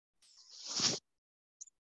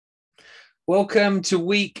Welcome to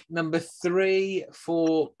week number 3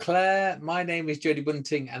 for Claire. My name is Jody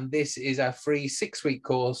Bunting, and this is our free 6-week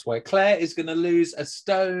course where Claire is going to lose a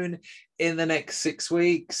stone in the next 6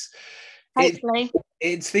 weeks. Hopefully.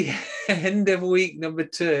 It's the end of week number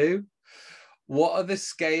 2. What are the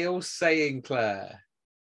scales saying, Claire?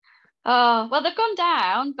 Oh, well, they've gone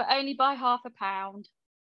down, but only by £0.5 pound.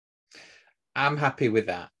 I'm happy with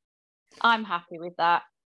that. I'm happy with that.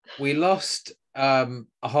 We lost a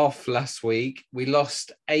half last week. We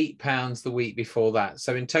lost £8 the week before that.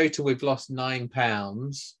 So in total, we've lost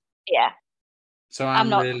 £9. Yeah. So I'm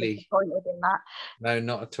not really disappointed in that. No,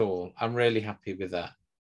 not at all. I'm really happy with that.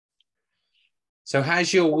 So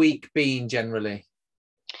how's your week been generally?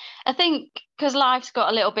 I think because life's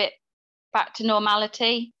got a little bit back to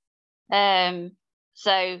normality. So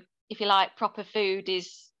if you like, proper food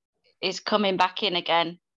is coming back in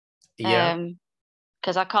again. Yeah.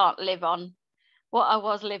 Because I can't live on what I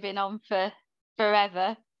was living on for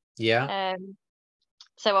forever. Yeah.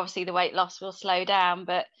 So obviously the weight loss will slow down,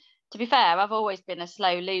 but to be fair, I've always been a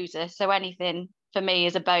slow loser, so anything for me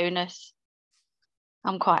is a bonus.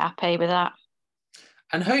 I'm quite happy with that.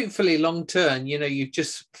 And hopefully long term, you've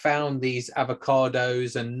just found these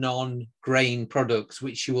avocados and non-grain products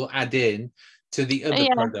which you will add in to the other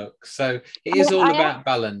products. So it is all about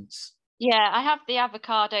balance. Yeah, I have the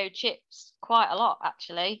avocado chips quite a lot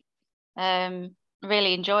actually.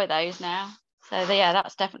 Really enjoy those now. So yeah,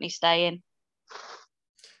 that's definitely staying.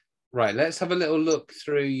 Right, let's have a little look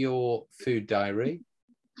through your food diary.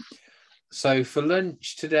 So for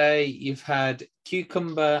lunch today, you've had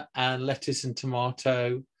cucumber and lettuce and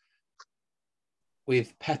tomato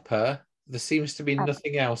with pepper. There seems to be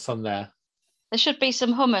nothing else on there. There should be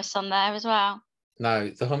some hummus on there as well. No,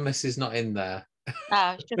 the hummus is not in there.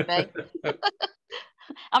 Oh, it should be.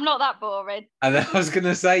 I'm not that boring. And I was going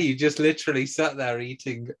to say, you just literally sat there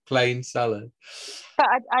eating plain salad. But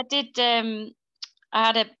I did, I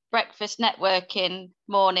had a breakfast networking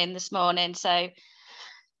morning this morning. So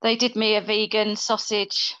they did me a vegan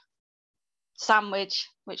sausage sandwich,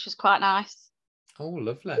 which was quite nice. Oh,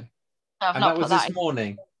 lovely. So and that was this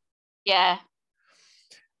morning? Yeah.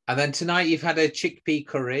 And then tonight you've had a chickpea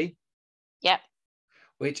curry. Yep.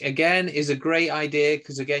 Which again is a great idea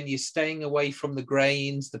because again, you're staying away from the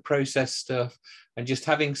grains, the processed stuff, and just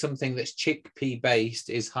having something that's chickpea based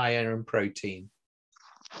is higher in protein.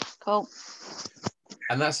 Cool.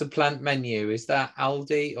 And that's a plant menu. Is that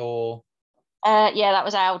Aldi or? Yeah, that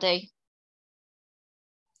was Aldi.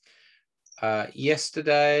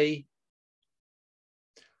 Yesterday,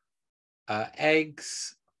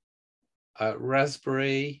 eggs,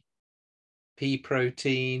 raspberry, pea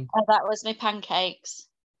protein. Oh, that was my pancakes.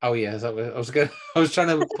 Oh yes, I was trying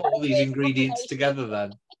to put all these ingredients together.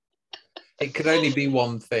 Then it could only be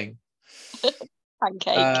one thing.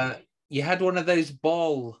 Pancake. You had one of those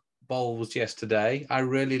bowls yesterday. I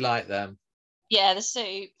really like them. Yeah, the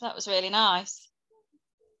soup, that was really nice.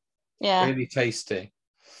 Yeah, really tasty.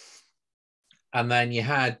 And then you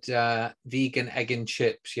had vegan egg and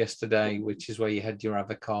chips yesterday, which is where you had your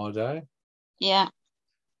avocado. Yeah.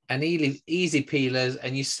 And easy peelers,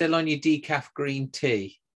 and you're still on your decaf green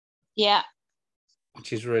tea. Yeah.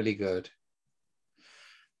 Which is really good.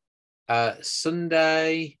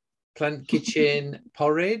 Sunday, Plant Kitchen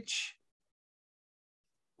porridge.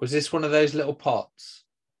 Was this one of those little pots?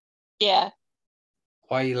 Yeah.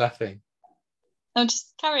 Why are you laughing? No,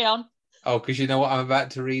 just carry on. Oh, because you know what I'm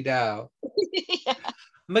about to read out. Yeah.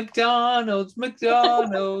 McDonald's,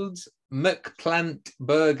 McPlant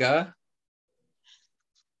burger.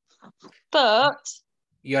 But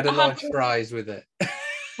you had a large fries with it.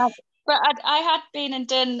 But I had been and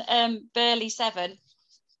done Burley 7.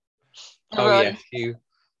 Oh run. Yes,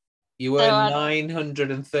 you were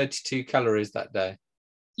 932 calories that day.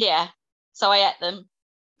 Yeah, so I ate them.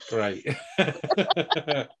 Great.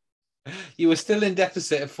 You were still in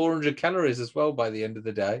deficit of 400 calories as well by the end of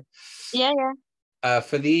the day. Yeah, yeah.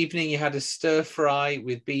 For the evening, you had a stir fry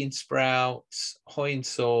with bean sprouts, hoisin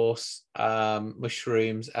sauce,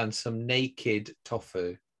 mushrooms, and some naked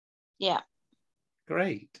tofu. Yeah.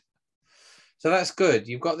 Great. So that's good.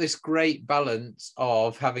 You've got this great balance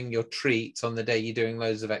of having your treats on the day you're doing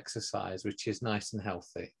loads of exercise, which is nice and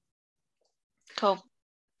healthy. Cool.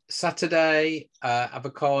 Saturday,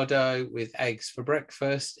 avocado with eggs for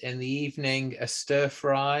breakfast. In the evening, a stir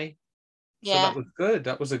fry. Yeah. So that was good.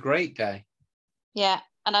 That was a great day. Yeah.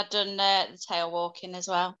 And I'd done the tail walking as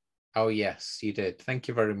well. Oh, yes, you did. Thank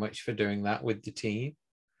you very much for doing that with the team.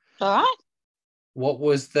 All right. What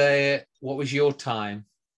was your time?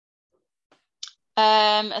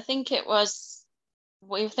 I think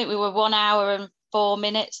we were 1 hour and 4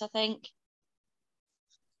 minutes, I think.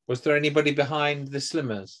 Was there anybody behind the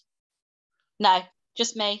slimmers? No,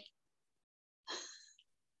 just me.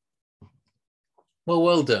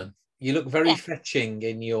 Well done. You look very Yeah. fetching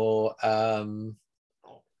in your In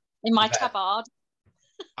my vest. tabard.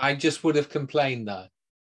 I just would have complained though.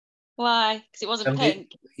 Why? Because it wasn't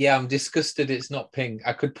pink. Yeah, I'm disgusted it's not pink.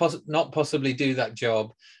 I could not possibly do that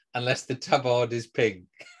job unless the tabard is pink.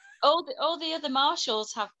 All the other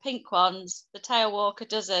marshals have pink ones. The tail walker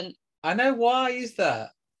doesn't. I know. Why is that?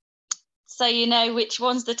 So you know which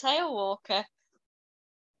one's the tail walker.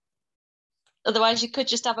 Otherwise, you could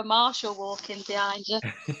just have a marshal walking behind you.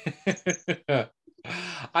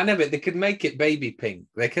 I know, but they could make it baby pink.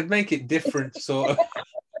 They could make it different sort of.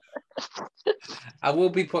 I will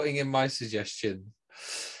be putting in my suggestion.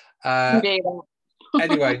 Anyway,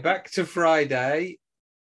 back to Friday.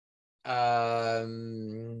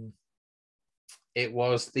 It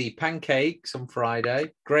was the pancakes on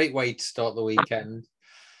Friday. Great way to start the weekend.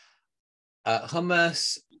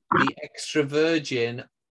 Hummus, the extra virgin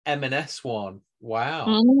M&S one.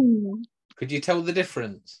 Wow. Could you tell the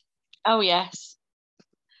difference? Oh, yes.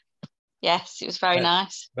 Yes, it was very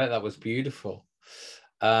nice. I bet that was beautiful.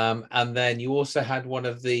 And then you also had one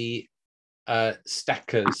of the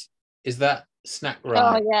stackers. Is that snack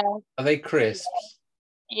right? Oh, yeah. Are they crisps?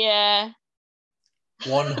 Yeah.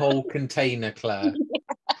 One whole container, Claire.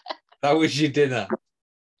 That was your dinner.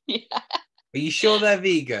 Yeah. Are you sure they're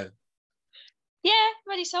vegan? Yeah,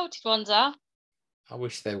 really salted ones are. I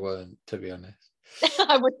wish they weren't, to be honest.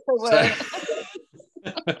 I wish they were.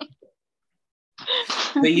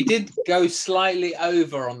 So you did go slightly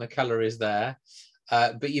over on the calories there,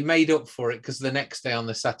 but you made up for it because the next day on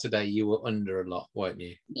the Saturday you were under a lot, weren't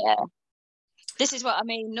you? Yeah. This is what I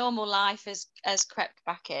mean. Normal life has crept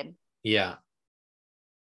back in. Yeah.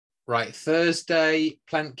 Right. Thursday,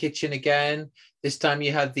 Plant Kitchen again. This time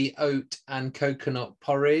you had the oat and coconut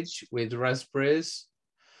porridge with raspberries.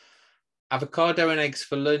 Avocado and eggs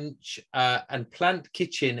for lunch, and Plant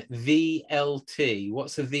Kitchen VLT.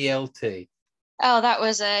 What's a VLT? Oh, that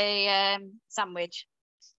was a sandwich.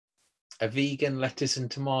 A vegan lettuce and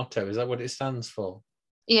tomato. Is that what it stands for?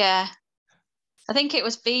 Yeah. I think it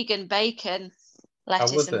was vegan bacon,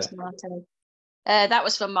 lettuce and tomato. That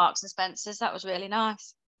was from Marks and Spencer's. That was really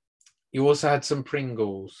nice. You also had some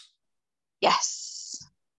Pringles. Yes.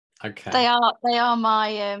 Okay. They are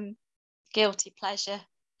my guilty pleasure.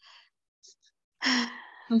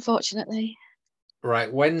 Unfortunately.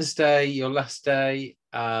 Right, Wednesday, your last day.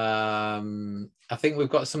 I think we've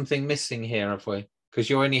got something missing here, have we? Because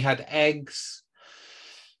you only had eggs.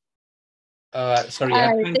 Sorry, you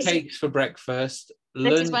had pancakes for breakfast.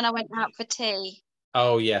 This is when I went out for tea.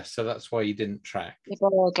 Oh, yes, so that's why you didn't track. The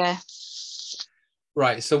burger.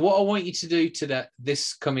 Right, so what I want you to do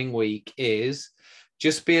this coming week is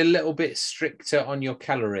just be a little bit stricter on your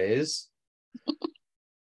calories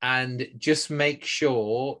and just make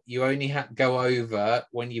sure you only go over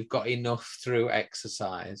when you've got enough through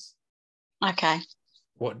exercise. Okay.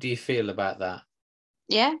 What do you feel about that?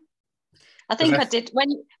 Yeah. I think I did.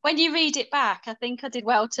 When you read it back, I think I did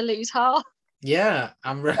well to lose half. Yeah,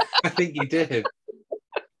 I think you did.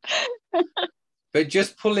 But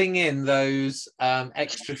just pulling in those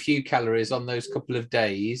extra few calories on those couple of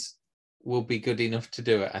days will be good enough to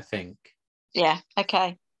do it, I think. Yeah,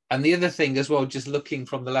 okay. And the other thing as well, just looking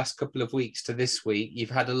from the last couple of weeks to this week, you've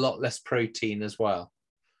had a lot less protein as well.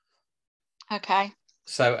 Okay.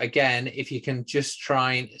 So again, if you can just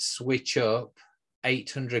try and switch up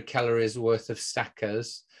 800 calories worth of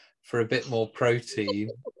stackers for a bit more protein,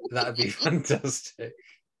 that'd be fantastic.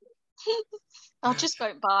 I just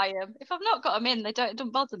won't buy them. If I've not got them in, they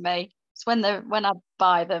don't bother me. It's when I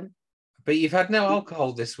buy them. But you've had no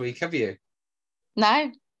alcohol this week, have you?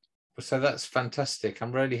 No. So that's fantastic.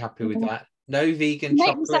 I'm really happy with that. No vegan you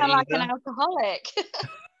chocolate make me sound either. like an alcoholic.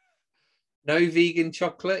 No vegan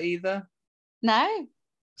chocolate either. No.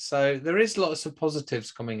 So there is lots of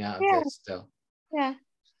positives coming out of this still. Yeah.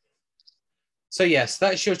 So yes,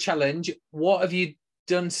 that's your challenge. What have you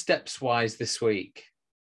done steps-wise this week?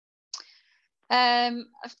 I've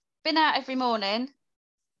been out every morning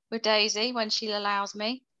with Daisy when she allows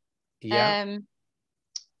me. Yeah.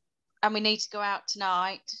 And we need to go out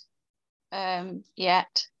tonight.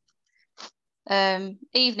 Yet.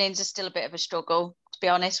 Evenings are still a bit of a struggle, to be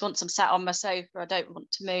honest. Once I'm sat on my sofa, I don't want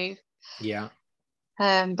to move. Yeah.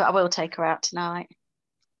 But I will take her out tonight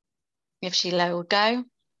if she'll will go.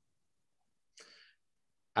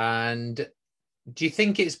 And do you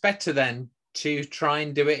think it's better then to try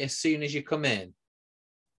and do it as soon as you come in?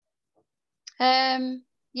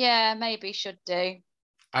 Yeah, maybe should do.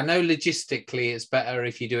 I know logistically it's better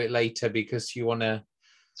if you do it later because you want to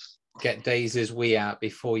get Daisy's wee out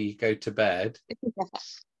before you go to bed.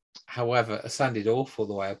 However, it sounded awful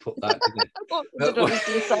the way I put that, didn't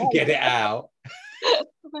it? Get it out.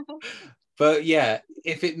 But yeah,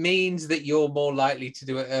 if it means that you're more likely to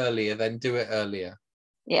do it earlier, then do it earlier.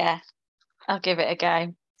 Yeah, I'll give it a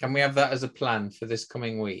go. Can we have that as a plan for this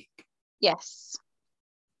coming week? Yes.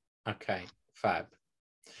 Okay, fab.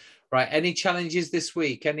 Right, any challenges this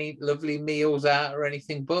week? Any lovely meals out or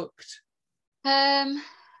anything booked? I'm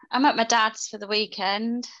at my dad's for the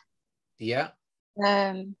weekend. Yeah.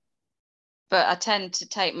 But I tend to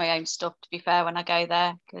take my own stuff, to be fair, when I go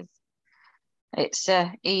there, because it's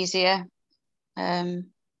easier. Don't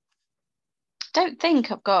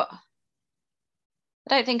think I've got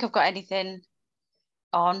anything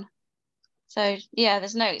on. So yeah,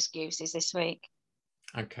 there's no excuses this week.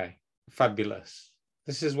 Okay, fabulous.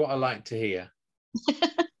 This is what I like to hear.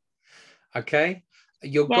 Okay,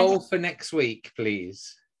 your goal for next week,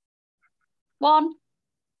 please.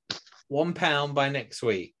 £1 by next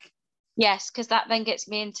week. Yes, because that then gets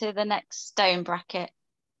me into the next stone bracket.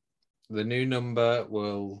 The new number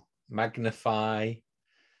will magnify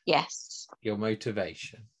your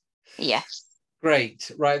motivation. Yes.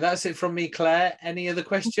 Great. Right, that's it from me, Claire. Any other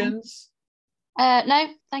questions? No,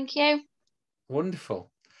 thank you.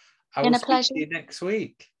 Wonderful. I will speak to you next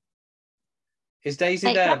week. Is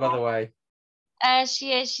Daisy there, by the way?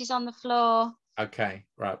 She is. She's on the floor. Okay,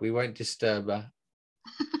 right. We won't disturb her.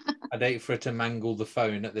 I'd hate for her to mangle the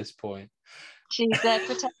phone at this point. She's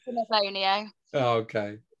protecting Avonio.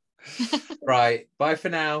 Okay. Right. Bye for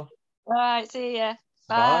now. All right. See ya.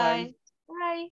 Bye. Bye.